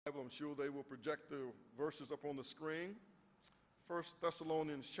I'm sure they will project the verses up on the screen. 1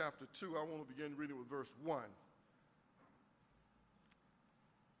 Thessalonians chapter 2, I want to begin reading with verse 1.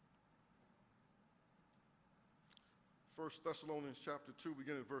 1 Thessalonians chapter 2,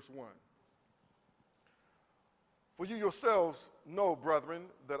 beginning at verse 1. For you yourselves know, brethren,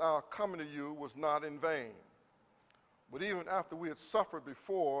 that our coming to you was not in vain. But even after we had suffered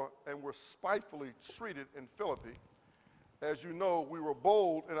before and were spitefully treated in Philippi, as you know, we were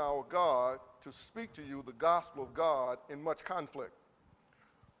bold in our God to speak to you the gospel of God in much conflict.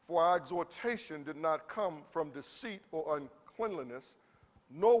 For our exhortation did not come from deceit or uncleanliness,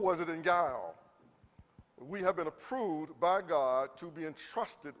 nor was it in guile. We have been approved by God to be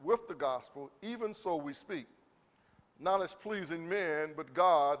entrusted with the gospel, even so we speak, not as pleasing men, but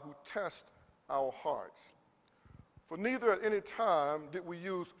God who tests our hearts. For neither at any time did we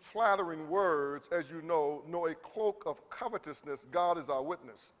use flattering words, as you know, nor a cloak of covetousness, God is our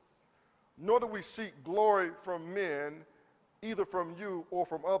witness. Nor do we seek glory from men, either from you or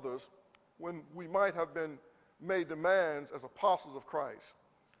from others, when we might have been made demands as apostles of Christ.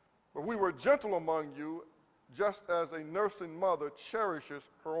 But we were gentle among you, just as a nursing mother cherishes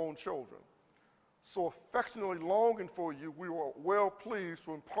her own children. So affectionately longing for you, we were well pleased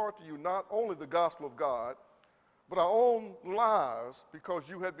to impart to you not only the gospel of God, but our own lives, because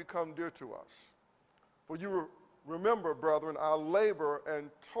you had become dear to us. For you remember, brethren, our labor and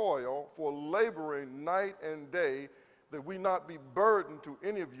toil for laboring night and day, that we not be burdened to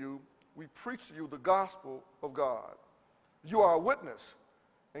any of you. We preach to you the gospel of God. You are a witness,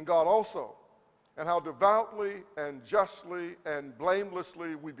 and God also, and how devoutly and justly and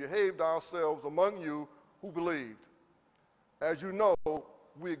blamelessly we behaved ourselves among you who believed. As you know,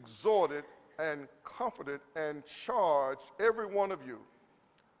 we exhorted and comforted and charged every one of you,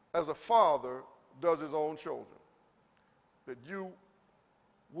 as a father does his own children, that you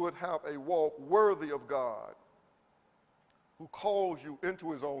would have a walk worthy of God, who calls you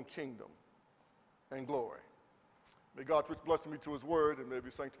into his own kingdom and glory. May God bless me to his word and may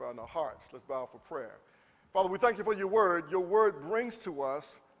be sanctified in our hearts. Let's bow for prayer. Father, we thank you for your word. Your word brings to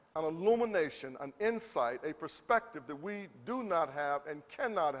us an illumination, an insight, a perspective that we do not have and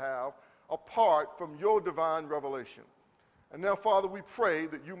cannot have apart from your divine revelation. And now, Father, we pray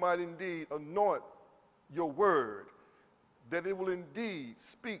that you might indeed anoint your word, that it will indeed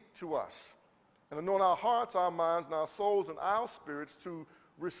speak to us, and anoint our hearts, our minds, and our souls, and our spirits to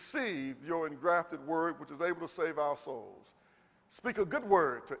receive your engrafted word, which is able to save our souls. Speak a good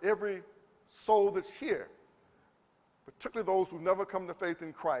word to every soul that's here, particularly those who've never come to faith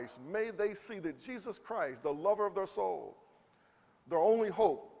in Christ. May they see that Jesus Christ, the lover of their soul, their only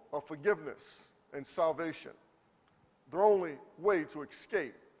hope of forgiveness and salvation, their only way to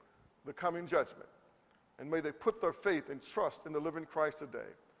escape the coming judgment. And may they put their faith and trust in the living Christ today.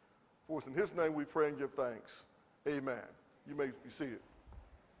 For it's in his name we pray and give thanks. Amen. You may be seated.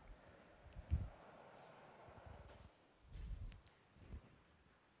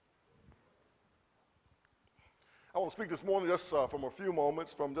 I want to speak this morning just from a few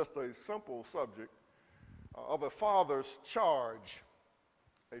moments from just a simple subject of a father's charge.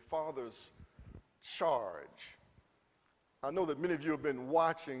 A father's charge. I know that many of you have been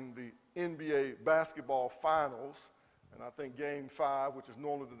watching the NBA basketball finals, and I think Game 5, which is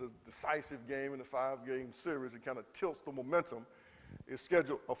normally the decisive game in the 5-game series, it kind of tilts the momentum, is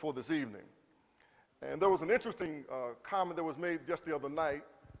scheduled for this evening. And there was an interesting comment that was made just the other night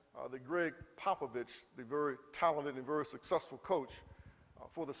that Greg Popovich, the very talented and very successful coach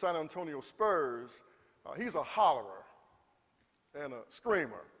for the San Antonio Spurs, he's a hollerer and a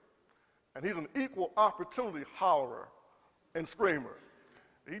screamer. And he's an equal opportunity hollerer and screamer.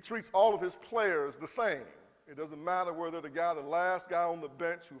 He treats all of his players the same. It doesn't matter whether the last guy on the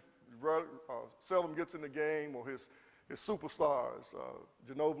bench who seldom gets in the game, or his superstars,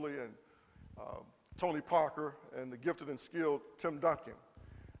 Ginobili and Tony Parker, and the gifted and skilled Tim Duncan.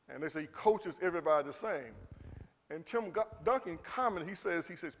 And they say he coaches everybody the same. And Tim Duncan commented, he says,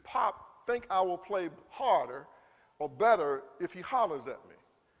 Pop, think I will play harder or better if he hollers at me.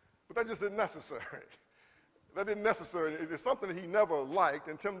 But that just isn't necessary. That isn't necessary. It's something that he never liked,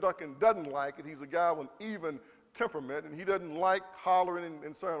 and Tim Duncan doesn't like it. He's a guy with an even temperament, and he doesn't like hollering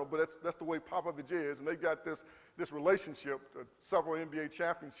and so on, but that's the way Popovich is, and they've got this relationship, several NBA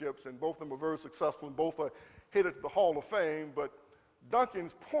championships, and both of them are very successful, and both are headed to the Hall of Fame. But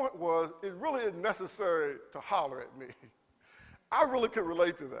Duncan's point was, it really isn't necessary to holler at me. I really could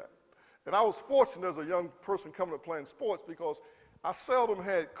relate to that. And I was fortunate as a young person coming up playing sports, because I seldom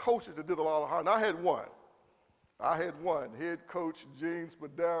had coaches that did a lot of hollering. I had one head coach, Gene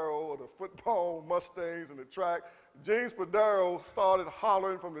Spadaro, of the football Mustangs and the track. Gene Spadaro started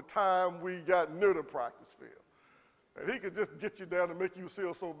hollering from the time we got near the practice field. And he could just get you down and make you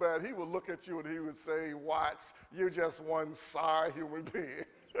feel so bad. He would look at you and he would say, Watts, you're just one sorry human being.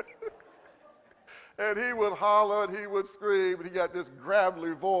 And he would holler and he would scream, and he got this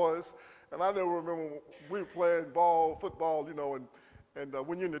gravelly voice. And I never remember we were playing football, you know, and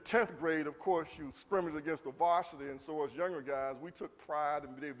when you're in the 10th grade, of course, you scrimmage against the varsity, and so as younger guys, we took pride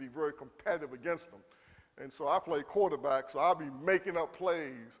in being very competitive against them. And so I played quarterback, so I'd be making up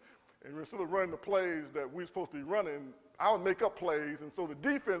plays. And instead of running the plays that we were supposed to be running, I would make up plays, and so the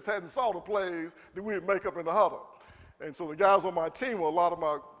defense hadn't saw the plays that we would make up in the huddle. And so the guys on my team were a lot of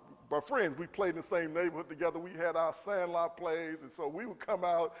my friends. We played in the same neighborhood together. We had our sandlot plays, and so we would come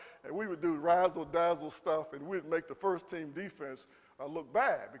out and we would do razzle-dazzle stuff, and we'd make the first team defense look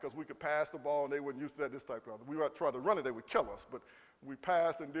bad because we could pass the ball and they wouldn't use that, this type of thing. We would try to run it, they would kill us. But we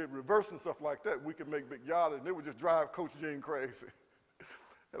passed and did reverse and stuff like that. We could make big yardage, and they would just drive Coach Gene crazy.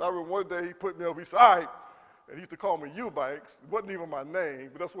 And I remember one day he put me over, he said, all right, and he used to call me Eubanks. It wasn't even my name,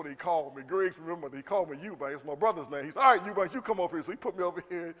 but that's what he called me. Griggs remembered he called me Eubanks. It's my brother's name. He said, all right, Eubanks, you come over here. So he put me over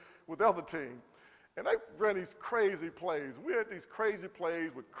here with the other team. And they ran these crazy plays. We had these crazy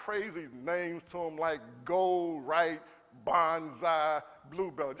plays with crazy names to them like Gold Right, Bonsai,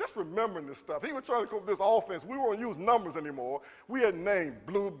 Bluebelly. Just remembering this stuff. He was trying to come up with this offense. We weren't using numbers anymore. We had named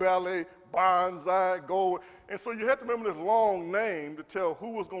Bluebelly, Bonsai, Gold. And so you had to remember this long name to tell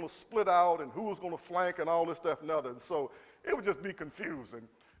who was going to split out and who was going to flank and all this stuff and other. And so it would just be confusing.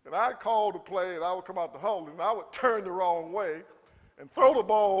 And I'd call the play, and I would come out the huddle, and I would turn the wrong way and throw the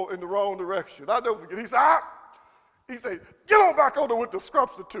ball in the wrong direction. I'll never forget. He said, ah! He said, get on back over there with the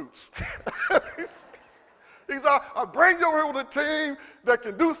substitutes. He said, I'll bring you over here with a team that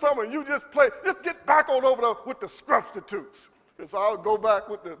can do something, and you just play. Just get back on over there with the substitutes. And so I would go back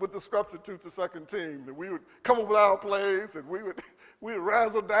with the substitutes, the second team, and we would come up with our plays, and we would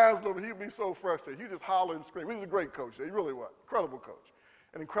razzle-dazzle him, and he'd be so frustrated. He'd just holler and scream. He was a great coach. He really was. Incredible coach.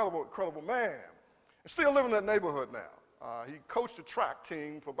 An incredible man. And still living in that neighborhood now. He coached the track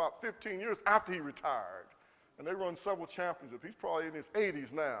team for about 15 years after he retired, and they run several championships. He's probably in his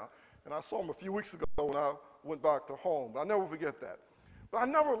 80s now, and I saw him a few weeks ago when I went back to home. I'll never forget that. But I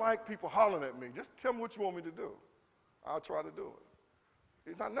never like people hollering at me. Just tell me what you want me to do. I'll try to do it.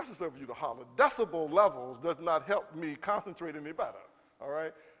 It's not necessary for you to holler. Decibel levels does not help me concentrate any better, all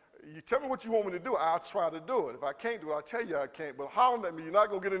right? You tell me what you want me to do, I'll try to do it. If I can't do it, I'll tell you I can't. But hollering at me, you're not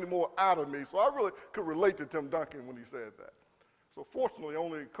going to get any more out of me. So I really could relate to Tim Duncan when he said that. So fortunately,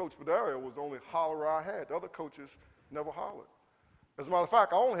 only Coach Spadaro was the only hollerer I had. The other coaches never hollered. As a matter of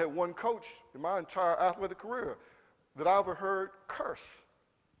fact, I only had one coach in my entire athletic career that I ever heard curse.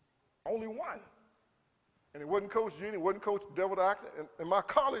 Only one. And it wasn't Coach Gene, it wasn't Coach Devil Action. And my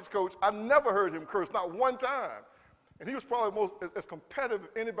college coach, I never heard him curse, not one time. And he was probably as competitive as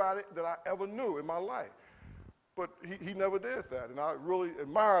anybody that I ever knew in my life. But he never did that, and I really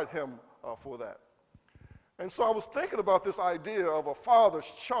admired him for that. And so I was thinking about this idea of a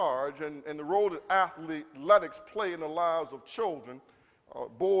father's charge and the role that athletics play in the lives of children,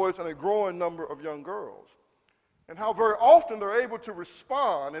 boys, and a growing number of young girls. And how very often they're able to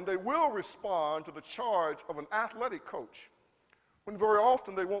respond, and they will respond to the charge of an athletic coach, when very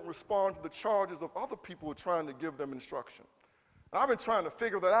often they won't respond to the charges of other people who are trying to give them instruction. And I've been trying to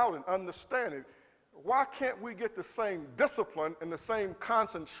figure that out and understand it. Why can't we get the same discipline and the same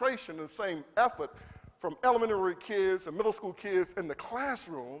concentration and the same effort from elementary kids and middle school kids in the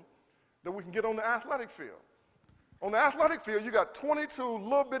classroom that we can get on the athletic field? On the athletic field, you got 22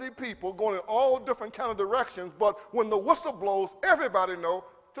 little bitty people going in all different kind of directions, but when the whistle blows, everybody knows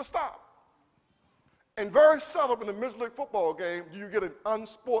to stop. And very seldom in a Major League football game do you get an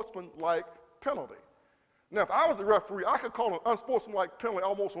unsportsmanlike penalty. Now, if I was the referee, I could call an unsportsmanlike penalty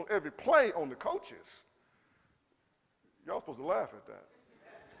almost on every play on the coaches. Y'all supposed to laugh at that.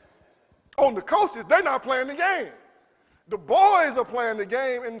 On the coaches, they're not playing the game. The boys are playing the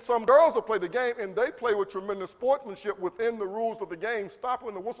game, and some girls will play the game, and they play with tremendous sportsmanship within the rules of the game, stop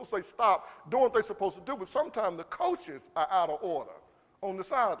when the whistle says stop, doing what they're supposed to do. But sometimes the coaches are out of order on the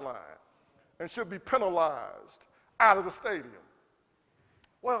sideline and should be penalized out of the stadium.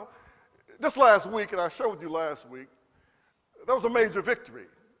 Well, this last week, and I shared with you last week, there was a major victory.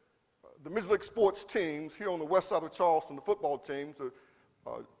 The Major League sports teams here on the west side of Charleston, the football teams, the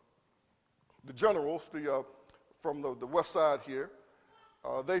Generals, from the west side here,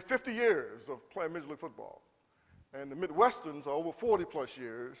 they 50 years of playing Major League football. And the Midwesterns are over 40 plus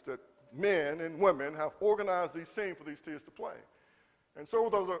years that men and women have organized these teams for these teams to play. And so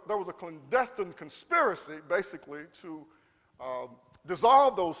there was a clandestine conspiracy, basically, to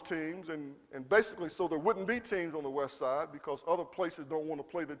dissolve those teams and basically so there wouldn't be teams on the west side because other places don't want to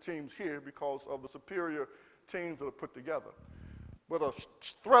play the teams here because of the superior teams that are put together. But a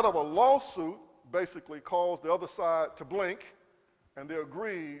threat of a lawsuit basically caused the other side to blink, and they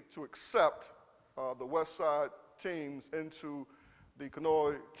agreed to accept the west side teams into the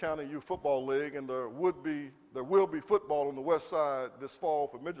Kanawha County Youth Football League, and there will be football on the west side this fall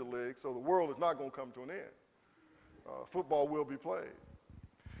for Midget League, so the world is not going to come to an end. Football will be played.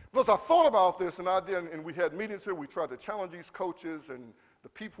 But as I thought about this, and we had meetings here, we tried to challenge these coaches and the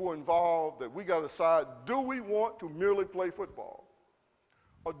people involved that we got to decide, do we want to merely play football?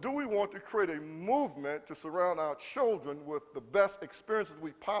 Or do we want to create a movement to surround our children with the best experiences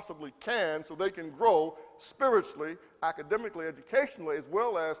we possibly can so they can grow spiritually, academically, educationally, as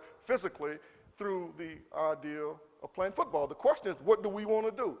well as physically through the ideal of playing football? The question is, what do we want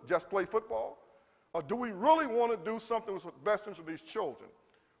to do? Just play football? Or do we really want to do something with the best interest of these children?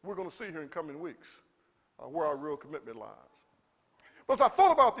 We're going to see here in coming weeks where our real commitment lies. But as I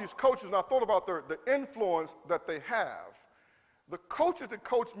thought about these coaches and I thought about the influence that they have, the coaches that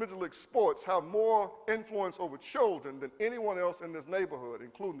coach Midget League sports have more influence over children than anyone else in this neighborhood,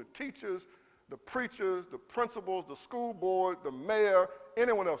 including the teachers, the preachers, the principals, the school board, the mayor,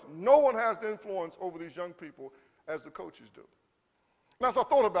 anyone else. No one has the influence over these young people as the coaches do. Now, as I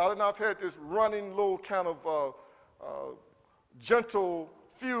thought about it, and I've had this running little kind of gentle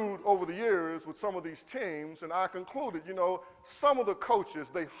feud over the years with some of these teams, and I concluded, some of the coaches,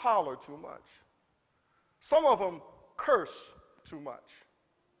 they holler too much. Some of them curse too much.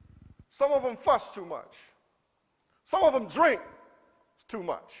 Some of them fuss too much. Some of them drink too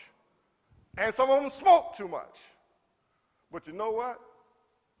much. And some of them smoke too much. But you know what?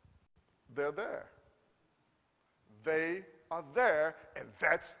 They're there. They are there, and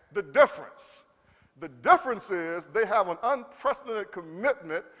that's the difference. The difference is they have an unprecedented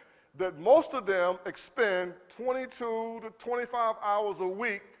commitment that most of them expend 22 to 25 hours a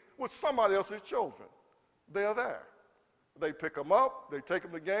week with somebody else's children. They are there. They pick them up, they take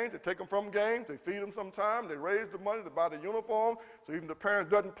them to games, they take them from games, they feed them sometime, they raise the money to buy the uniform, so even the parent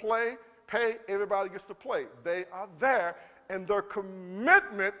doesn't pay, everybody gets to play. They are there, and their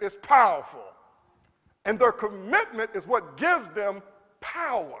commitment is powerful. And their commitment is what gives them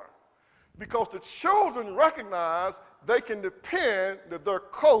power. Because the children recognize they can depend that their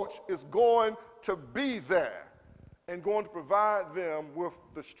coach is going to be there and going to provide them with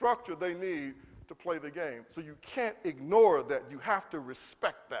the structure they need to play the game. So you can't ignore that. You have to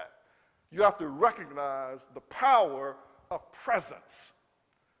respect that. You have to recognize the power of presence.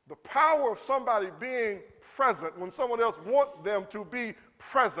 The power of somebody being present when someone else wants them to be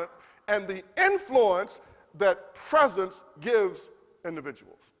present, and the influence that presence gives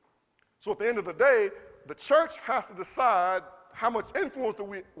individuals. So at the end of the day, the church has to decide how much influence do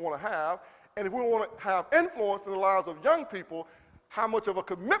we want to have, and if we want to have influence in the lives of young people, how much of a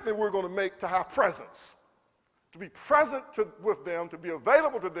commitment we're going to make to have presence, to be present with them, to be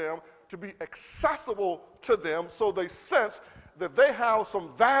available to them, to be accessible to them so they sense that they have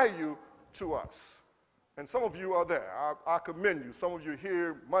some value to us. And some of you are there. I commend you. Some of you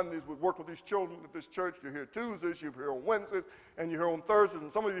here Mondays would work with these children at this church. You're here Tuesdays, you're here on Wednesdays, and you're here on Thursdays, and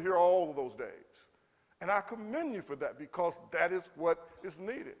some of you here all of those days. And I commend you for that because that is what is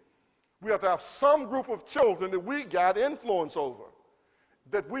needed. We have to have some group of children that we got influence over,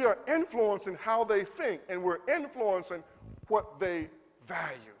 that we are influencing how they think, and we're influencing what they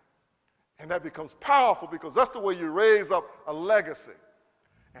value. And that becomes powerful because that's the way you raise up a legacy.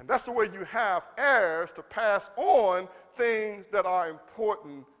 And that's the way you have heirs to pass on things that are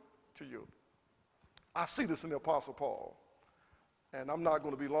important to you. I see this in the Apostle Paul. And I'm not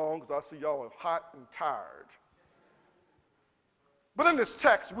going to be long because I see y'all are hot and tired. But in this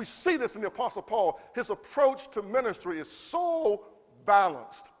text, we see this in the Apostle Paul. His approach to ministry is so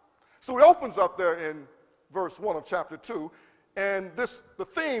balanced. So he opens up there in verse 1 of chapter 2. And the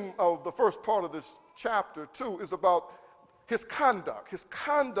theme of the first part of this chapter 2 is about his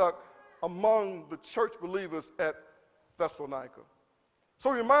conduct among the church believers at Thessalonica.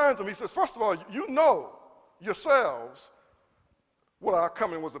 So he reminds them, he says, first of all, you know yourselves what our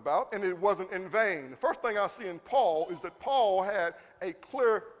coming was about, and it wasn't in vain. The first thing I see in Paul is that Paul had a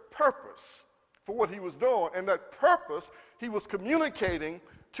clear purpose for what he was doing, and that purpose he was communicating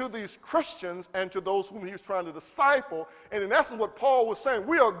to these Christians and to those whom he was trying to disciple. And in essence, what Paul was saying,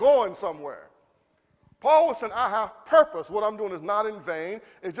 we are going somewhere. Paul was saying, I have purpose. What I'm doing is not in vain.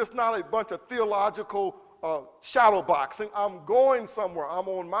 It's just not a bunch of theological shadow boxing. I'm going somewhere. I'm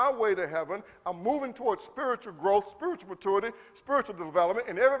on my way to heaven. I'm moving towards spiritual growth, spiritual maturity, spiritual development,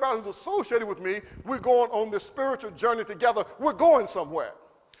 and everybody who's associated with me, we're going on this spiritual journey together. We're going somewhere.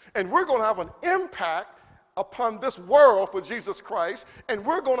 And we're going to have an impact upon this world for Jesus Christ, and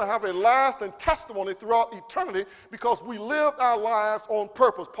we're going to have a lasting testimony throughout eternity because we lived our lives on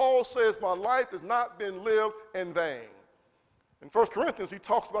purpose. Paul says, my life has not been lived in vain. In 1 Corinthians, he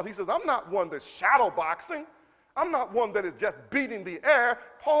talks about, he says, I'm not one that's shadow boxing. I'm not one that is just beating the air.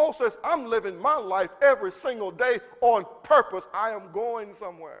 Paul says, I'm living my life every single day on purpose. I am going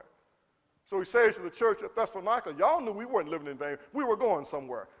somewhere. So he says to the church at Thessalonica, y'all knew we weren't living in vain. We were going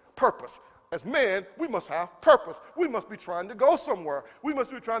somewhere. Purpose. As men, we must have purpose. We must be trying to go somewhere. We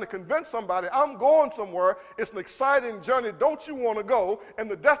must be trying to convince somebody, I'm going somewhere. It's an exciting journey. Don't you want to go?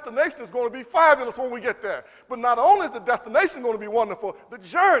 And the destination is going to be fabulous when we get there. But not only is the destination going to be wonderful, the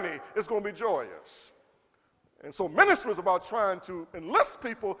journey is going to be joyous. And so ministry is about trying to enlist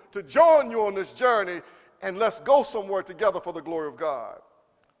people to join you on this journey, and let's go somewhere together for the glory of God.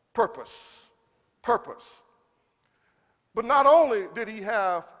 Purpose. Purpose. But not only did he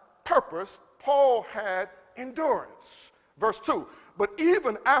have purpose, Paul had endurance. Verse 2, but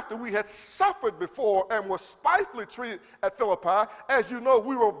even after we had suffered before and were spitefully treated at Philippi, as you know,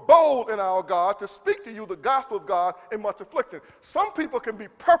 we were bold in our God to speak to you the gospel of God in much affliction. Some people can be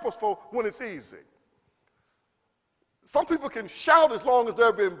purposeful when it's easy. Some people can shout as long as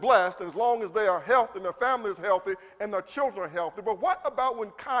they're being blessed, and as long as they are healthy and their family is healthy and their children are healthy. But what about when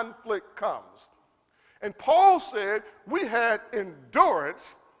conflict comes? And Paul said we had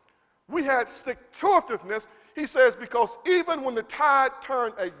endurance. We had stick-to-itiveness. He says, because even when the tide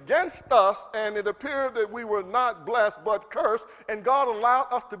turned against us and it appeared that we were not blessed but cursed, and God allowed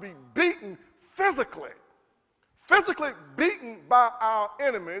us to be beaten physically beaten by our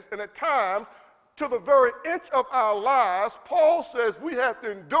enemies, and at times to the very inch of our lives, Paul says we had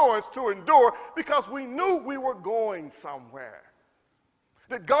the endurance to endure because we knew we were going somewhere.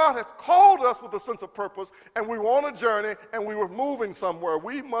 That God has called us with a sense of purpose, and we were on a journey, and we were moving somewhere.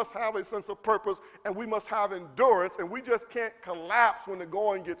 We must have a sense of purpose, and we must have endurance, and we just can't collapse when the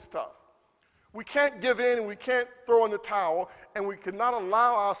going gets tough. We can't give in, and we can't throw in the towel, and we cannot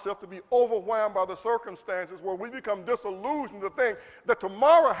allow ourselves to be overwhelmed by the circumstances where we become disillusioned to think that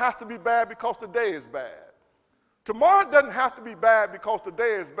tomorrow has to be bad because today is bad. Tomorrow doesn't have to be bad because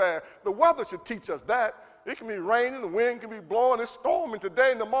today is bad. The weather should teach us that. It can be raining, the wind can be blowing, it's storming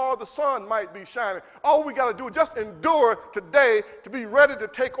today, and tomorrow the sun might be shining. All we got to do is just endure today to be ready to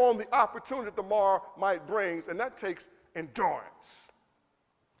take on the opportunity that tomorrow might bring, and that takes endurance.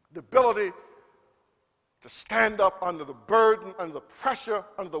 The ability to stand up under the burden, under the pressure,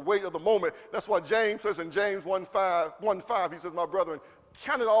 under the weight of the moment. That's why James says in James 1:5, he says, my brethren,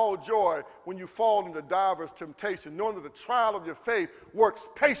 count it all joy when you fall into divers temptation, knowing that the trial of your faith works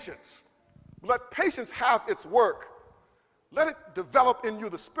patience. Let patience have its work. Let it develop in you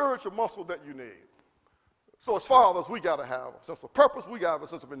the spiritual muscle that you need. So as fathers, we got to have a sense of purpose. We got to have a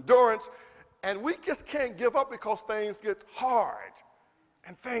sense of endurance. And we just can't give up because things get hard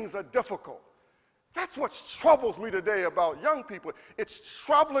and things are difficult. That's what troubles me today about young people. It's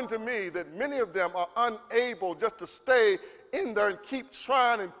troubling to me that many of them are unable just to stay in there and keep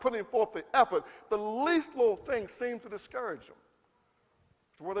trying and putting forth the effort. The least little thing seems to discourage them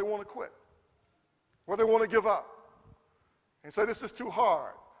to where they want to quit, where they want to give up and say, this is too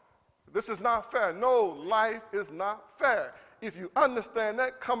hard. This is not fair. No, life is not fair. If you understand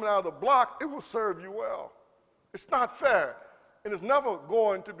that coming out of the block, it will serve you well. It's not fair, and it's never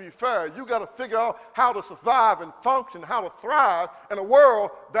going to be fair. You got to figure out how to survive and function, how to thrive in a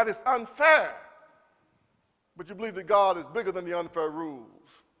world that is unfair. But you believe that God is bigger than the unfair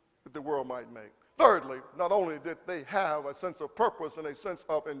rules that the world might make. Thirdly, not only did they have a sense of purpose and a sense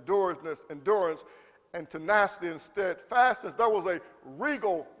of endurance and tenacity and steadfastness, there was a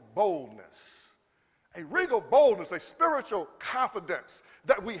regal boldness. A regal boldness, a spiritual confidence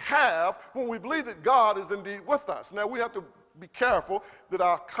that we have when we believe that God is indeed with us. Now, we have to be careful that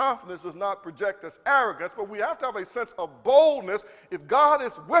our confidence does not project as arrogance, but we have to have a sense of boldness. If God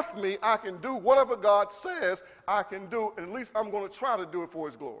is with me, I can do whatever God says I can do, and at least I'm going to try to do it for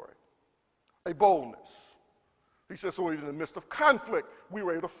his glory. A boldness. He says, so even in the midst of conflict, we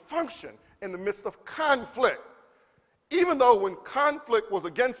were able to function in the midst of conflict. Even though when conflict was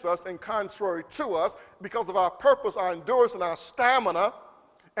against us and contrary to us, because of our purpose, our endurance, and our stamina,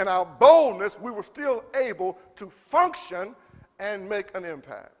 and our boldness, we were still able to function and make an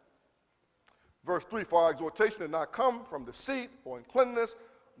impact. Verse 3, for our exhortation did not come from deceit or uncleanness,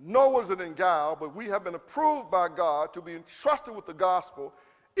 nor was it in guile, but we have been approved by God to be entrusted with the gospel.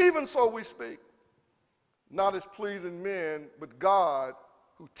 Even so we speak. not as pleasing men, but God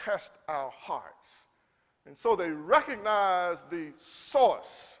who tests our hearts. And so they recognize the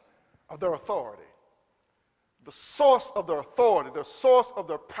source of their authority. The source of their authority, the source of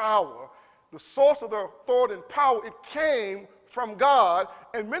their power, the source of their authority and power, it came from God.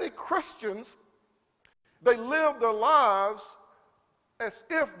 And many Christians, they live their lives as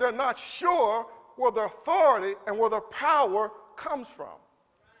if they're not sure where their authority and where their power comes from.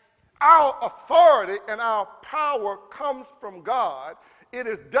 Our authority and our power comes from God. It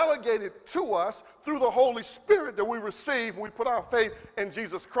is delegated to us through the Holy Spirit that we receive when we put our faith in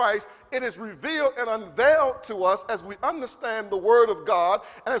Jesus Christ. It is revealed and unveiled to us as we understand the Word of God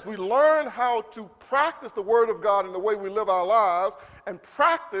and as we learn how to practice the Word of God in the way we live our lives and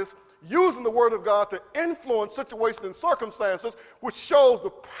practice using the Word of God to influence situations and circumstances, which shows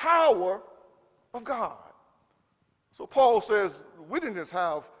the power of God. So Paul says we didn't just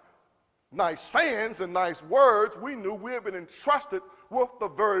have nice sayings and nice words. We knew we had been entrusted with the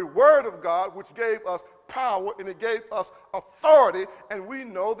very Word of God, which gave us power and it gave us authority, and we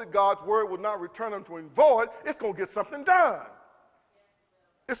know that God's Word will not return unto him void. It's going to get something done.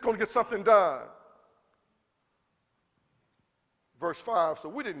 It's going to get something done. Verse 5, so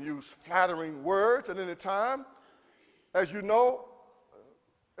we didn't use flattering words at any time, as you know,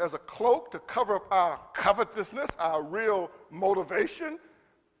 as a cloak to cover up our covetousness, our real motivation,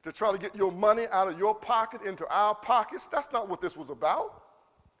 to try to get your money out of your pocket into our pockets. That's not what this was about.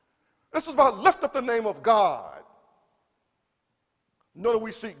 This is about lift up the name of God. Nor do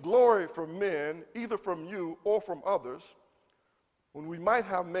we seek glory from men, either from you or from others, when we might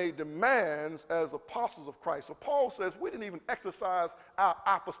have made demands as apostles of Christ. So Paul says we didn't even exercise our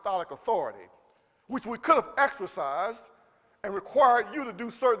apostolic authority, which we could have exercised and required you to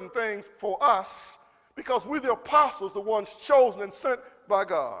do certain things for us, because we're the apostles, the ones chosen and sent by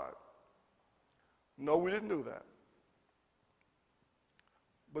God. No, we didn't do that.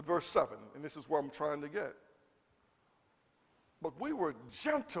 But verse 7, and this is where I'm trying to get. But we were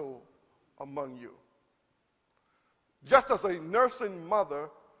gentle among you. Just as a nursing mother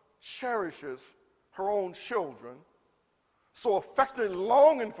cherishes her own children, so affectionately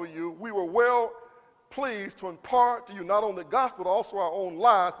longing for you, we were well pleased to impart to you not only the gospel, but also our own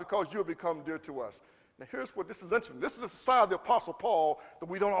lives, because you have become dear to us. Now here's what this is interesting. This is the side of the Apostle Paul that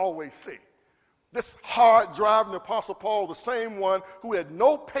we don't always see. This hard-driving Apostle Paul, the same one who had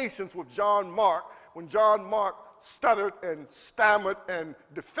no patience with John Mark when John Mark stuttered and stammered and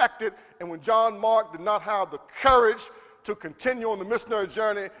defected, and when John Mark did not have the courage to continue on the missionary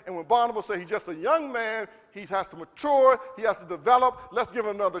journey, and when Barnabas said he's just a young man, he has to mature, he has to develop, let's give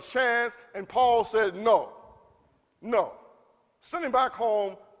him another chance, and Paul said no, send him back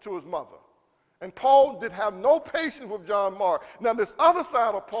home to his mother. And Paul did have no patience with John Mark. Now this other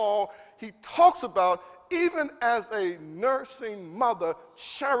side of Paul, he talks about even as a nursing mother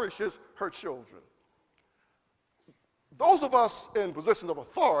cherishes her children. Those of us in positions of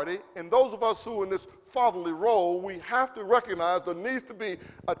authority and those of us who are in this fatherly role, we have to recognize there needs to be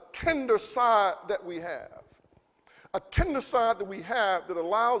a tender side that we have. A tender side that we have that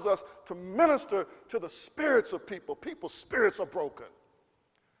allows us to minister to the spirits of people. People's spirits are broken.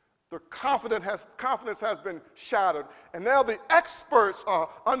 Their confidence has been shattered. And now the experts are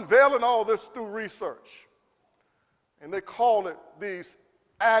unveiling all this through research. And they call it these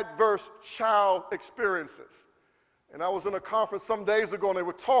adverse child experiences. And I was in a conference some days ago, and they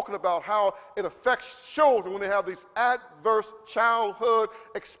were talking about how it affects children when they have these adverse childhood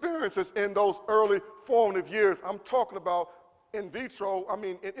experiences in those early formative years. I'm talking about in vitro,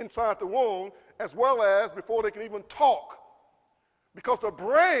 inside the womb, as well as before they can even talk. Because the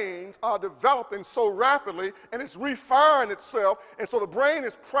brains are developing so rapidly and it's refiring itself, and so the brain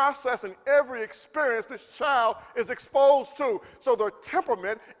is processing every experience this child is exposed to. So their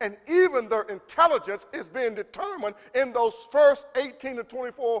temperament and even their intelligence is being determined in those first 18 to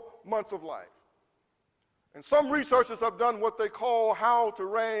 24 months of life. And some researchers have done what they call how to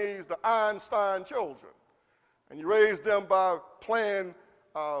raise the Einstein children. And you raise them by playing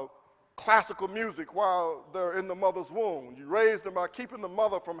classical music while they're in the mother's womb. You raise them by keeping the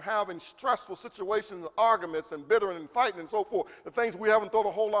mother from having stressful situations and arguments and bittering and fighting and so forth, the things we haven't thought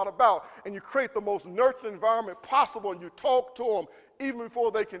a whole lot about. And you create the most nurturing environment possible, and you talk to them even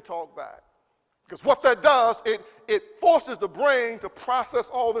before they can talk back. Because what that does, it forces the brain to process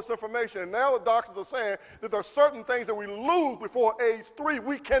all this information. And now the doctors are saying that there are certain things that we lose before age 3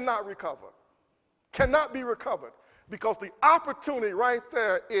 we cannot recover. Cannot be recovered. Because the opportunity right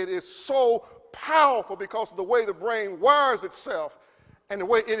there, it is so powerful because of the way the brain wires itself and the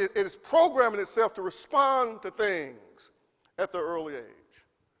way it is programming itself to respond to things at the early age.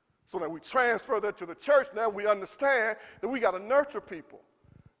 So now we transfer that to the church. Now we understand that we got to nurture people.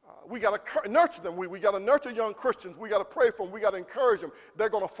 We got to nurture them. We got to nurture young Christians. We got to pray for them. We got to encourage them. They're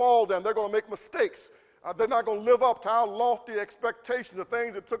going to fall down. They're going to make mistakes. They're not going to live up to our lofty expectations. The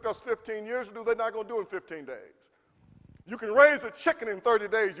things that took us 15 years to do, they're not going to do in 15 days. You can raise a chicken in 30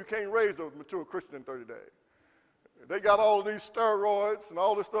 days. You can't raise a mature Christian in 30 days. They got all of these steroids and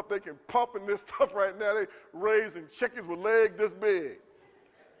all this stuff they can pump in this stuff right now. They raising chickens with legs this big.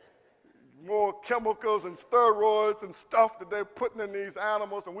 More chemicals and steroids and stuff that they're putting in these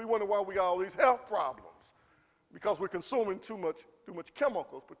animals, and we wonder why we got all these health problems. Because we're consuming too much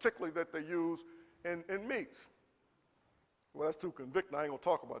chemicals, particularly that they use in meats. Well, that's too convicting. I ain't gonna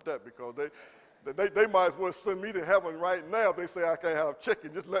talk about that because they might as well send me to heaven right now if they say I can't have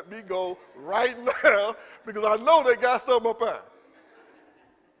chicken. Just let me go right now because I know they got something up there.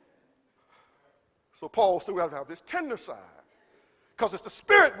 So Paul said we have to have this tender side because it's the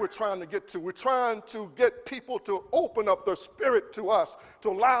spirit we're trying to get to. We're trying to get people to open up their spirit to us, to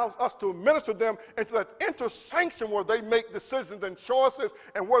allow us to minister them into that intersanction where they make decisions and choices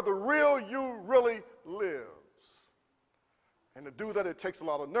and where the real you really lives. And to do that, it takes a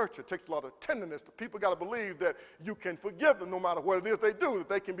lot of nurture. It takes a lot of tenderness. The people got to believe that you can forgive them no matter what it is they do, that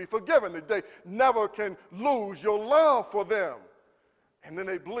they can be forgiven, that they never can lose your love for them. And then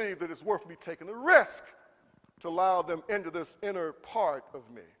they believe that it's worth me taking a risk to allow them into this inner part of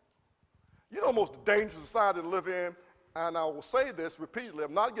me. You know the most dangerous society to live in, and I will say this repeatedly,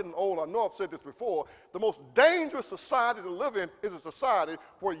 I'm not getting old, I know I've said this before, the most dangerous society to live in is a society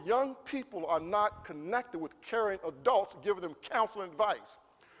where young people are not connected with caring adults giving them counseling advice.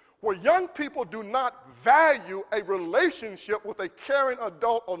 Where young people do not value a relationship with a caring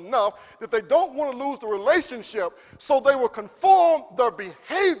adult enough that they don't want to lose the relationship, so they will conform their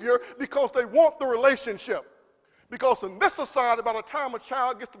behavior because they want the relationship. Because in this society, by the time a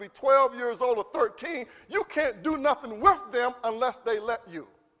child gets to be 12 years old or 13, you can't do nothing with them unless they let you.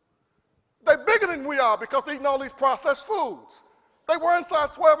 They're bigger than we are because they're eating all these processed foods. They were in size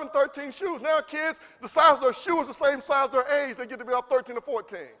 12 and 13 shoes. Now kids, the size of their shoe is the same size as their age. They get to be about 13 or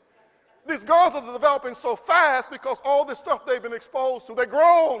 14. These girls are developing so fast because all this stuff they've been exposed to, they're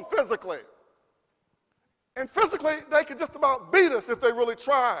grown physically. And physically, they could just about beat us if they really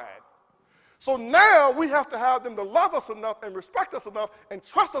tried. So now we have to have them to love us enough and respect us enough and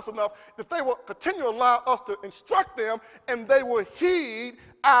trust us enough that they will continue to allow us to instruct them and they will heed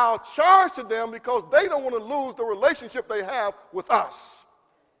our charge to them because they don't want to lose the relationship they have with us.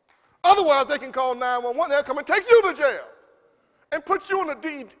 Otherwise, they can call 911, they'll come and take you to jail and put you in a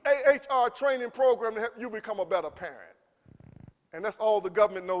DAHR training program to help you become a better parent. And that's all the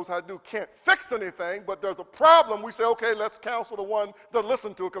government knows how to do. Can't fix anything, but there's a problem. We say, okay, let's counsel the one that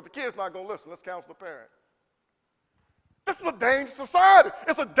listens to it because the kid's not going to listen. Let's counsel the parent. This is a dangerous society.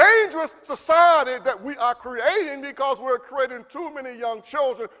 It's a dangerous society that we are creating because we're creating too many young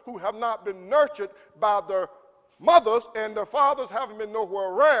children who have not been nurtured by their mothers, and their fathers haven't been nowhere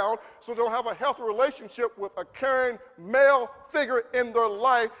around, so they don't have a healthy relationship with a caring male figure in their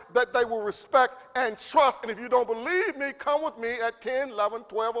life that they will respect and trust. And if you don't believe me, come with me at 10, 11,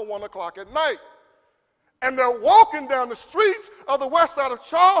 12, or 1 o'clock at night. And they're walking down the streets of the west side of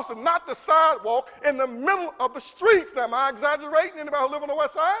Charleston, not the sidewalk, in the middle of the streets. Now, am I exaggerating? Anybody who live on the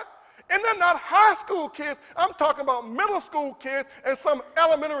west side? And they're not high school kids. I'm talking about middle school kids and some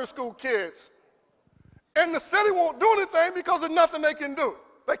elementary school kids. And the city won't do anything because there's nothing they can do.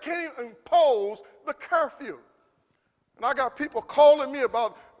 They can't even impose the curfew. And I got people calling me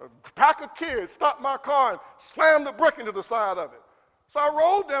about a pack of kids stopped my car and slammed the brick into the side of it. So I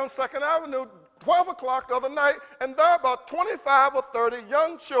rode down 2nd Avenue, 12 o'clock the other night, and there are about 25 or 30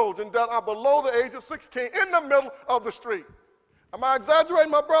 young children that are below the age of 16 in the middle of the street. Am I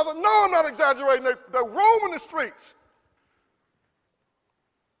exaggerating, my brother? No, I'm not exaggerating. They're roaming the streets.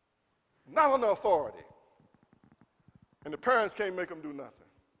 Not under authority. And the parents can't make them do nothing.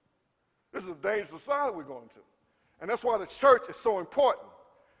 This is a dangerous society we're going to. And that's why the church is so important.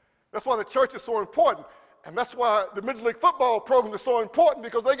 That's why the church is so important. And that's why the Major League Football program is so important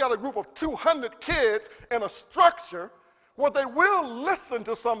because they got a group of 200 kids in a structure where they will listen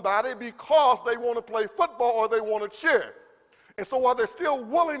to somebody because they want to play football or they want to cheer. And so while they're still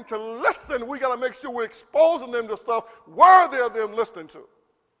willing to listen, we got to make sure we're exposing them to stuff worthy of them listening to.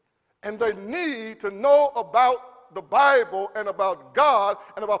 And they need to know about the Bible and about God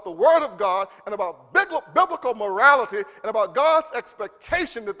and about the Word of God and about biblical morality and about God's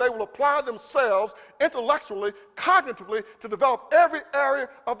expectation that they will apply themselves intellectually, cognitively to develop every area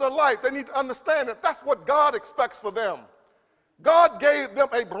of their life. They need to understand that that's what God expects for them. God gave them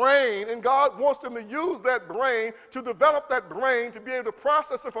a brain, and God wants them to use that brain, to develop that brain, to be able to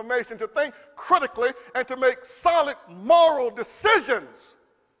process information, to think critically, and to make solid moral decisions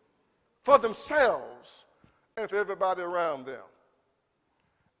for themselves and for everybody around them.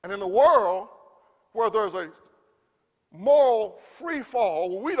 And in a world where there's a moral free fall,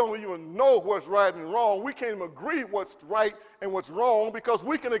 where we don't even know what's right and wrong, we can't even agree what's right and what's wrong, because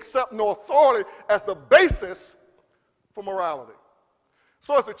we can accept no authority as the basis for morality.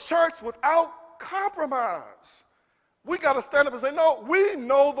 So as a church without compromise, we got to stand up and say, no, we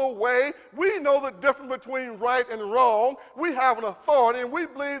know the way. We know the difference between right and wrong. We have an authority, and we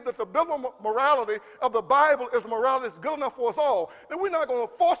believe that the biblical morality of the Bible is morality that's good enough for us all. And we're not going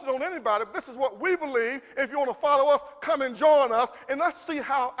to force it on anybody. This is what we believe. If you want to follow us, come and join us, and let's see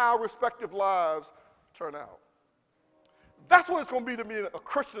how our respective lives turn out. That's what it's going to be to be a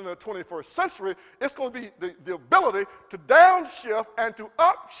Christian in the 21st century. It's going to be the ability to downshift and to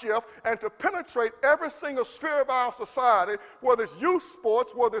upshift and to penetrate every single sphere of our society, whether it's youth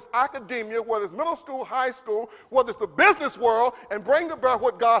sports, whether it's academia, whether it's middle school, high school, whether it's the business world, and bring to bear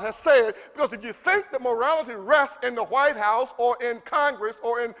what God has said. Because if you think that morality rests in the White House or in Congress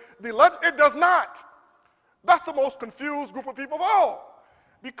or in the legislature, it does not. That's the most confused group of people of all.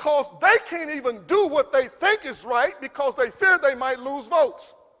 Because they can't even do what they think is right because they fear they might lose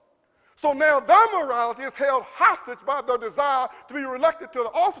votes. So now their morality is held hostage by their desire to be reelected to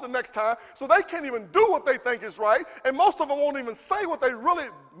the office the next time, so they can't even do what they think is right, and most of them won't even say what they really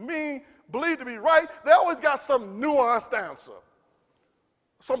believe to be right. They always got some nuanced answer,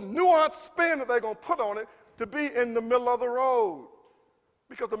 some nuanced spin that they're going to put on it to be in the middle of the road,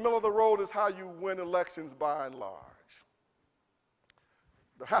 because the middle of the road is how you win elections by and large.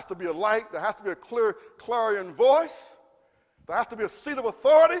 There has to be a light. There has to be a clear, clarion voice. There has to be a seat of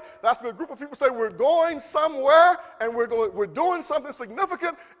authority. There has to be a group of people say, we're going somewhere, and we're doing something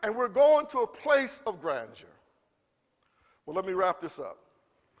significant, and we're going to a place of grandeur. Well, let me wrap this up.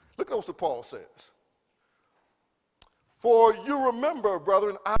 Look at what Paul says. For you remember,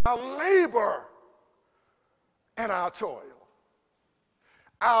 brethren, our labor and our toil.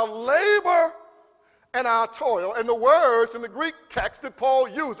 Our labor and our toil, and the words in the Greek text that Paul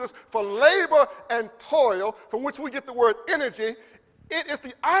uses for labor and toil, from which we get the word energy, it is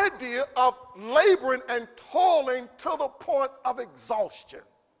the idea of laboring and toiling to the point of exhaustion.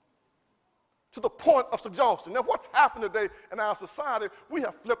 To the point of exhaustion. Now, what's happened today in our society, we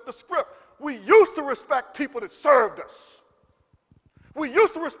have flipped the script. We used to respect people that served us. We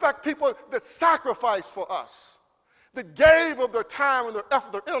used to respect people that sacrificed for us, that gave of their time and their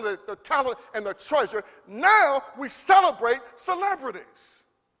effort, their talent and their treasure. Now we celebrate celebrities.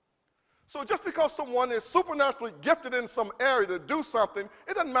 So just because someone is supernaturally gifted in some area to do something,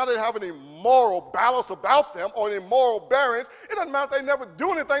 it doesn't matter they have any moral balance about them or any moral bearings. It doesn't matter if they never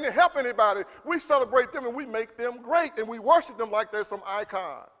do anything to help anybody. We celebrate them and we make them great, and we worship them like they're some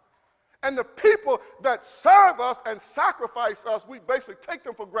icon. And the people that serve us and sacrifice us, we basically take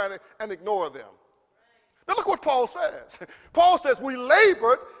them for granted and ignore them. Now look what Paul says. Paul says we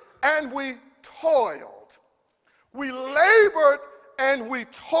labored and we toiled. We labored and we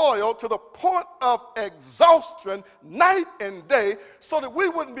toiled to the point of exhaustion night and day, so that we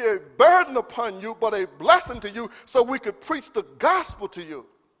wouldn't be a burden upon you but a blessing to you, so we could preach the gospel to you.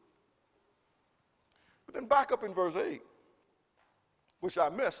 But then back up in verse 8, which I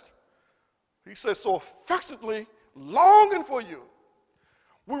missed. He says, so affectionately longing for you,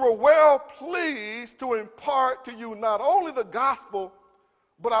 we were well pleased to impart to you not only the gospel,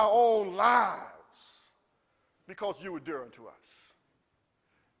 but our own lives, because you were dear unto us.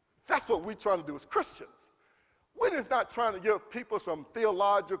 That's what we're trying to do as Christians. We're just not trying to give people some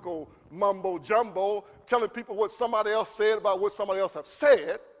theological mumbo-jumbo, telling people what somebody else said about what somebody else has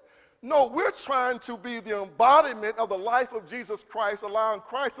said. No, we're trying to be the embodiment of the life of Jesus Christ, allowing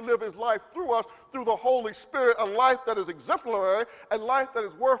Christ to live his life through us, through the Holy Spirit, a life that is exemplary, a life that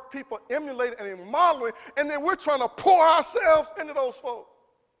is worth people emulating and modeling, and then we're trying to pour ourselves into those folks.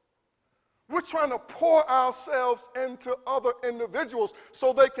 We're trying to pour ourselves into other individuals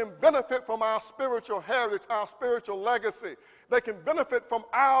so they can benefit from our spiritual heritage, our spiritual legacy. They can benefit from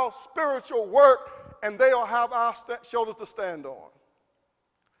our spiritual work, and they'll have our shoulders to stand on.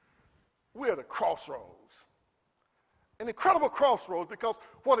 We're at a crossroads, an incredible crossroads, because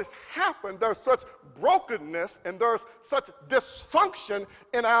what has happened, there's such brokenness and there's such dysfunction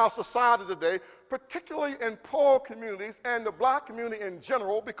in our society today, particularly in poor communities and the black community in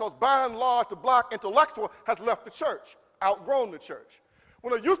general, because by and large the black intellectual has left the church, outgrown the church.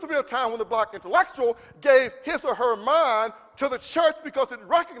 When there used to be a time when the black intellectual gave his or her mind to the church because it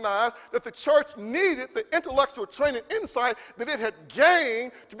recognized that the church needed the intellectual training insight that it had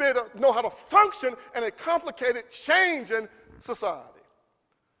gained to be able to know how to function in a complicated, changing society.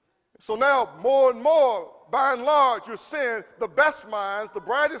 So now, more and more, by and large, you're seeing the best minds, the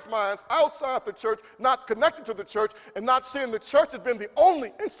brightest minds outside the church, not connected to the church, and not seeing the church as being the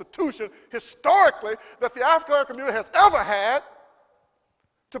only institution historically that the African community has ever had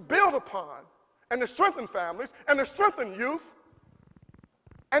to build upon and to strengthen families and to strengthen youth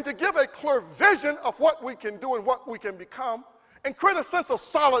and to give a clear vision of what we can do and what we can become and create a sense of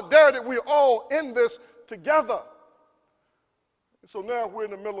solidarity. We're all in this together. So now we're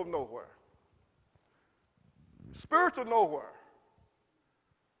in the middle of nowhere. Spiritual nowhere.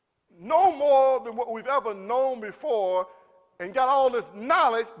 No more than what we've ever known before and got all this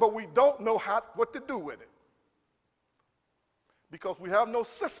knowledge, but we don't know what to do with it. Because we have no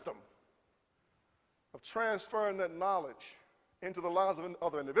system of transferring that knowledge into the lives of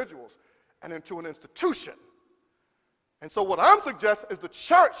other individuals and into an institution. And so what I'm suggesting is the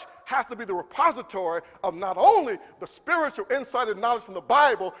church has to be the repository of not only the spiritual insight and knowledge from the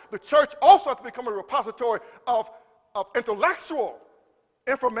Bible, the church also has to become a repository of intellectual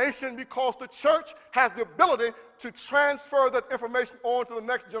information, because the church has the ability to transfer that information on to the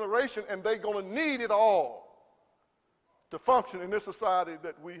next generation, and they're going to need it all to function in this society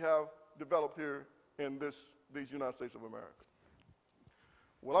that we have developed here in these United States of America.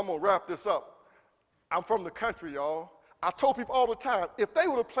 Well, I'm going to wrap this up. I'm from the country, y'all. I told people all the time, if they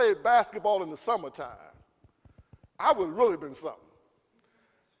would have played basketball in the summertime, I would have really been something.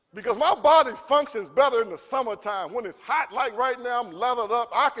 Because my body functions better in the summertime. When it's hot like right now, I'm leathered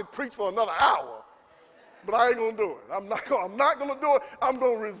up, I could preach for another hour. But I ain't going to do it. I'm not going to do it. I'm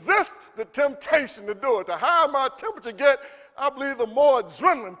going to resist the temptation to do it. The higher my temperature get, I believe the more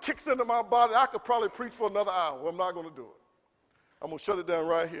adrenaline kicks into my body. I could probably preach for another hour. I'm not going to do it. I'm going to shut it down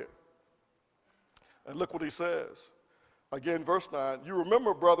right here. And look what he says. Again, verse 9, you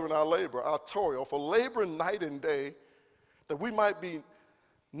remember, brethren, our labor, our toil, for laboring night and day, that we might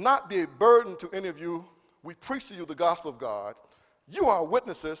not be a burden to any of you. We preach to you the gospel of God. You are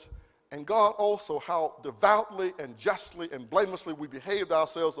witnesses, and God also, how devoutly and justly and blamelessly we behaved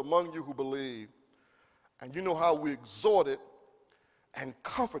ourselves among you who believe. And you know how we exhorted and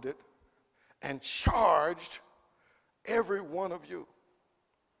comforted and charged every one of you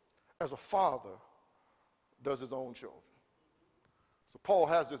as a father does his own children. So Paul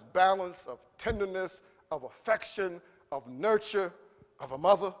has this balance of tenderness, of affection, of nurture, of a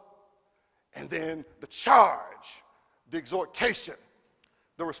mother, and then the charge, the exhortation,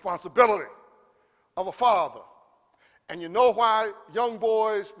 the responsibility of a father. And you know why young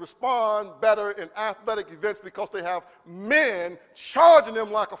boys respond better in athletic events? Because they have men charging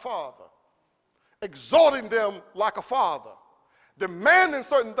them like a father, exhorting them like a father, demanding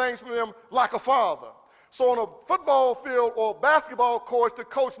certain things from them like a father. So on a football field or basketball court, the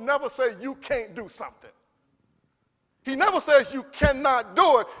coach never says you can't do something. He never says you cannot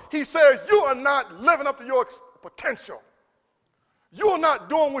do it. He says you are not living up to your potential. You are not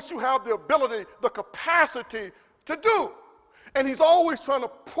doing what you have the ability, the capacity to do. And he's always trying to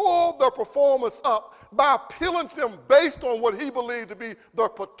pull their performance up by appealing to them based on what he believed to be their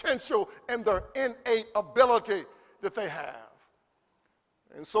potential and their innate ability that they have.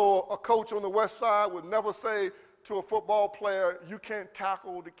 And so a coach on the west side would never say to a football player, you can't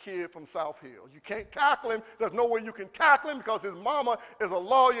tackle the kid from South Hills. You can't tackle him. There's no way you can tackle him because his mama is a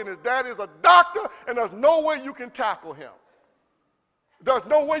lawyer and his daddy is a doctor, and there's no way you can tackle him. There's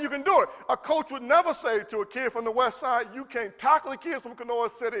no way you can do it. A coach would never say to a kid from the west side, you can't tackle the kids from Kenora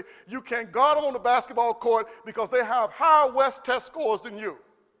City. You can't guard them on the basketball court because they have higher West test scores than you.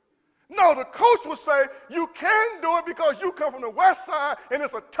 No, the coach would say, you can do it because you come from the west side and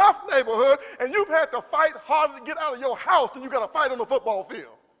it's a tough neighborhood and you've had to fight harder to get out of your house than you got to fight on the football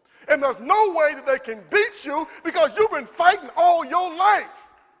field. And there's no way that they can beat you because you've been fighting all your life.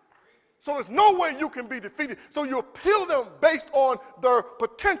 So there's no way you can be defeated. So you appeal to them based on their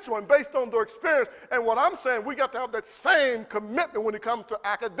potential and based on their experience. And what I'm saying, we got to have that same commitment when it comes to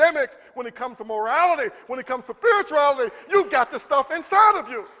academics, when it comes to morality, when it comes to spirituality. You've got the stuff inside of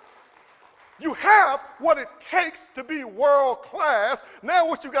you. You have what it takes to be world class. Now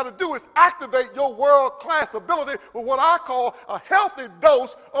what you got to do is activate your world class ability with what I call a healthy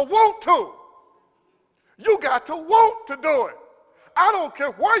dose of want to. You got to want to do it. I don't care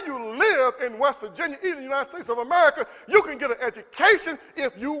where you live in West Virginia, even the United States of America, you can get an education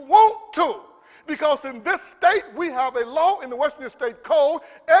if you want to. Because in this state, we have a law in the Washington State Code.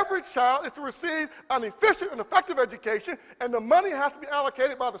 Every child is to receive an efficient and effective education, and the money has to be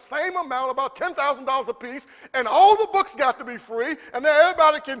allocated by the same amount, about $10,000 apiece, and all the books got to be free, and then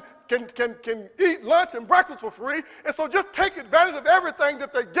everybody can eat lunch and breakfast for free. And so just take advantage of everything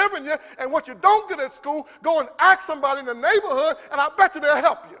that they're giving you, and what you don't get at school, go and ask somebody in the neighborhood, and I bet you they'll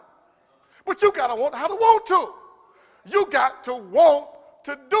help you. But you got to want how to want to. You got to want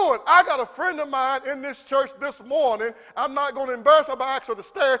to do it. I got a friend of mine in this church this morning. I'm not going to embarrass her by asking her to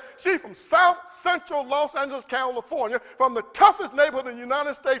stare. She's from South Central Los Angeles, California, from the toughest neighborhood in the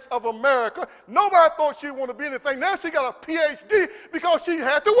United States of America. Nobody thought she'd want to be anything. Now she got a PhD because she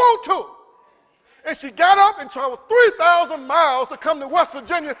had to want to. And she got up and traveled 3,000 miles to come to West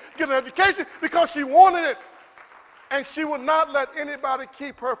Virginia to get an education because she wanted it. And she would not let anybody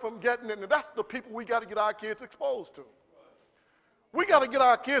keep her from getting it. And that's the people we got to get our kids exposed to. We got to get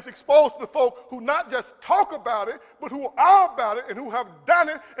our kids exposed to folk who not just talk about it, but who are about it and who have done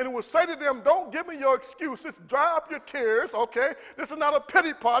it, and who will say to them, don't give me your excuses, dry up your tears, okay? This is not a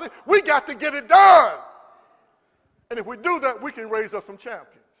pity party. We got to get it done. And if we do that, we can raise up some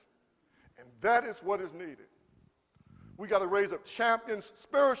champions. And that is what is needed. We got to raise up champions,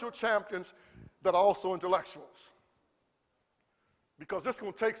 spiritual champions that are also intellectuals. Because this is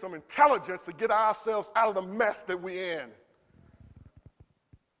going to take some intelligence to get ourselves out of the mess that we're in.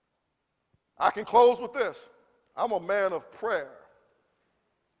 I can close with this. I'm a man of prayer.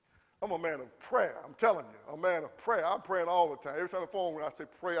 I'm a man of prayer. I'm telling you, a man of prayer. I'm praying all the time. Every time on the phone, when I say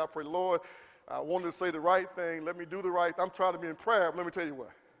pray, I pray, Lord, I wanted to say the right thing. Let me do the right thing. I'm trying to be in prayer, but let me tell you what.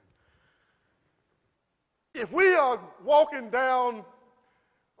 If we are walking down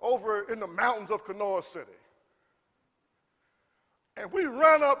over in the mountains of Kenoa City, and we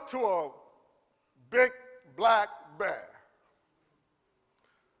run up to a big black bear,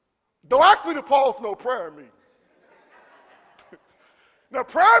 don't ask me to pause no prayer meeting. Now,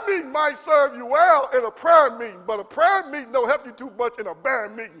 prayer meeting might serve you well in a prayer meeting, but a prayer meeting don't help you too much in a bear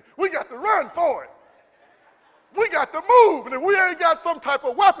meeting. We got to run for it. We got to move, and if we ain't got some type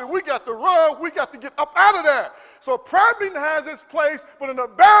of weapon, we got to run, we got to get up out of there. So a prayer meeting has its place, but in a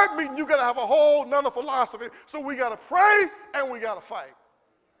bear meeting, you got to have a whole nother philosophy. So we got to pray, and we got to fight.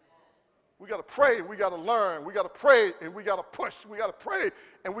 We got to pray, and we got to learn. We got to pray, and we got to push. We got to pray,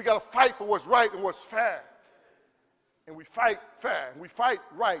 and we got to fight for what's right and what's fair. And we fight fair, and we fight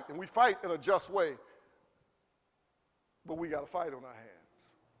right, and we fight in a just way. But we got to fight on our hands.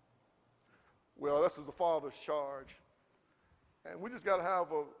 Well, this is the Father's charge. And we just got to have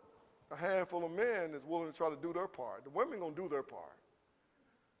a handful of men that's willing to try to do their part. The women going to do their part.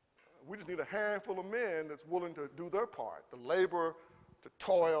 We just need a handful of men that's willing to do their part, to labor, to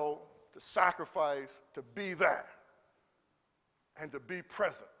toil, to sacrifice, to be there, and to be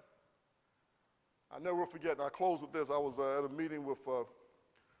present. I never will forget, and I close with this, I was at a meeting with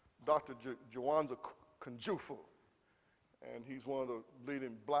Dr. Jawanza Kunjufu, and he's one of the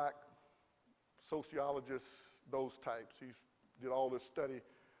leading black sociologists, those types. He did all this study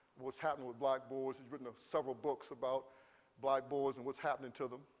of what's happening with black boys. He's written several books about black boys and what's happening to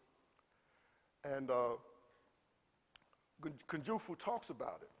them. And Kunjufu talks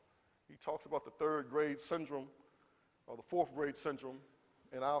about it. He talks about the third grade syndrome, or the fourth grade syndrome.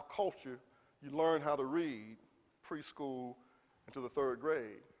 In our culture, you learn how to read preschool into the third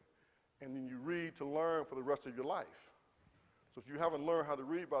grade. And then you read to learn for the rest of your life. So if you haven't learned how to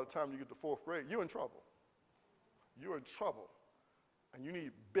read by the time you get to fourth grade, you're in trouble. You're in trouble. And you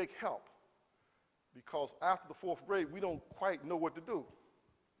need big help. Because after the fourth grade, we don't quite know what to do.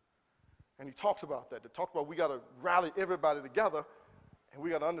 And he talks about that. He talks about we got to rally everybody together, and we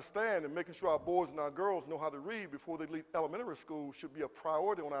got to understand and making sure our boys and our girls know how to read before they leave elementary school should be a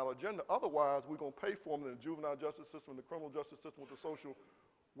priority on our agenda. Otherwise, we're going to pay for them in the juvenile justice system, the criminal justice system, with the social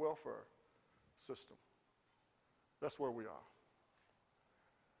welfare system. That's where we are.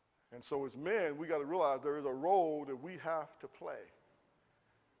 And so as men, we got to realize there is a role that we have to play.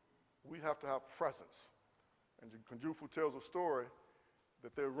 We have to have presence. And Kunjufu tells a story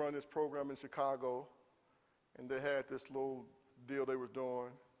that they run this program in Chicago, and they had this little deal they was doing,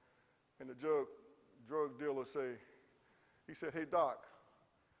 and the drug dealer he said, hey, Doc,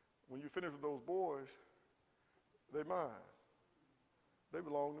 when you finish with those boys, they mine. They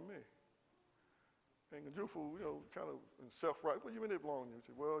belong to me. And Kunjufu, kind of self-right, what do you mean they belong to you? He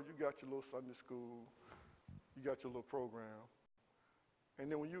said, well, you got your little Sunday school, you got your little program,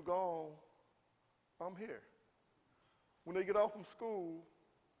 and then when you're gone, I'm here. When they get off from school,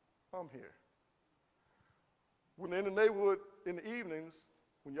 I'm here. When they're in the neighborhood in the evenings,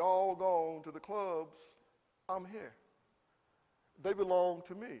 when y'all all gone to the clubs, I'm here. They belong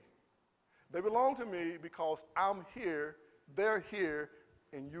to me. They belong to me because I'm here, they're here,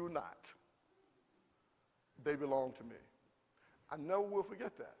 and you not. They belong to me. I never will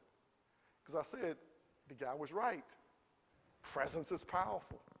forget that. Because I said, the guy was right. Presence is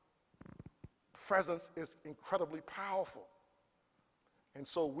powerful. Presence is incredibly powerful. And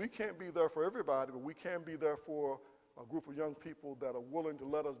so we can't be there for everybody, but we can be there for a group of young people that are willing to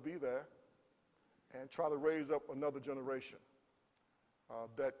let us be there and try to raise up another generation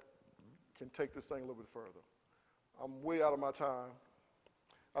that can take this thing a little bit further. I'm way out of my time.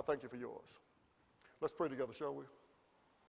 I thank you for yours. Let's pray together, shall we?